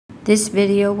This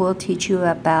video will teach you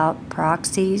about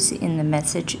proxies in the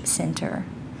Message Center.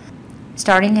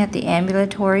 Starting at the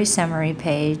Ambulatory Summary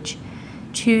page,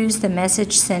 choose the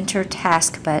Message Center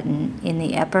Task button in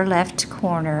the upper left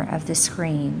corner of the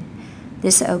screen.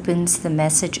 This opens the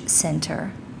Message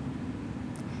Center.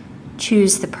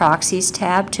 Choose the Proxies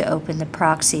tab to open the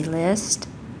Proxy List.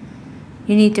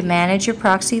 You need to manage your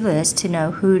proxy list to know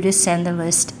who to send the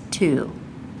list to.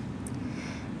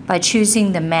 By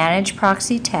choosing the Manage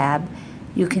Proxy tab,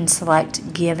 you can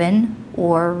select Given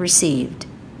or Received.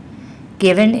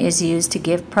 Given is used to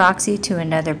give proxy to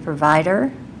another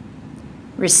provider.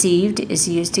 Received is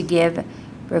used to give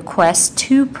request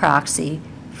to proxy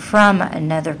from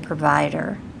another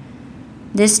provider.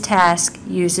 This task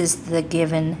uses the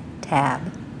Given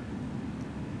tab.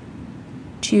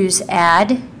 Choose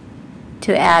Add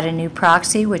to add a new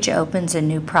proxy, which opens a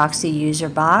new proxy user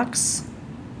box.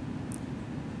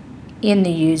 In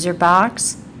the user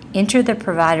box, enter the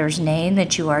provider's name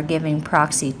that you are giving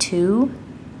proxy to.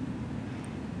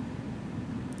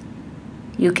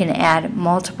 You can add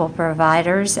multiple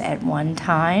providers at one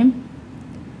time.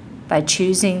 By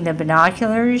choosing the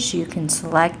binoculars, you can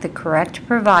select the correct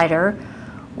provider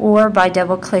or by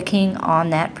double-clicking on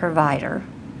that provider.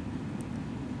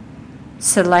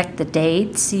 Select the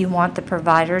dates you want the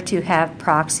provider to have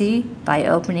proxy by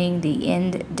opening the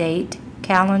End Date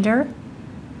calendar.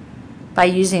 By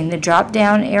using the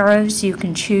drop-down arrows, you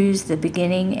can choose the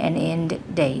beginning and end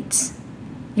dates.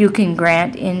 You can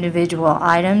grant individual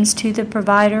items to the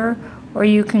provider, or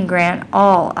you can grant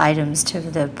all items to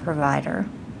the provider.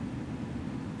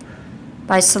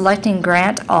 By selecting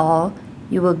Grant All,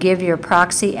 you will give your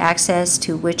proxy access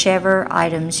to whichever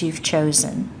items you've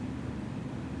chosen.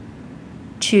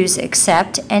 Choose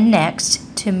Accept and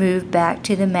Next to move back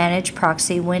to the Manage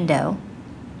Proxy window.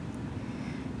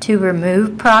 To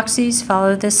remove proxies,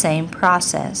 follow the same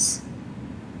process.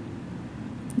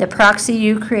 The proxy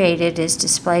you created is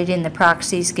displayed in the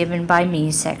Proxies Given by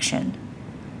Me section.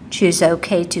 Choose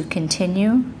OK to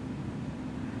continue.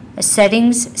 A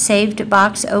Settings Saved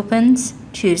box opens.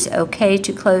 Choose OK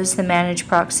to close the Manage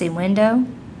Proxy window.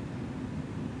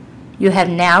 You have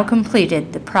now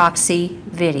completed the proxy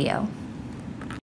video.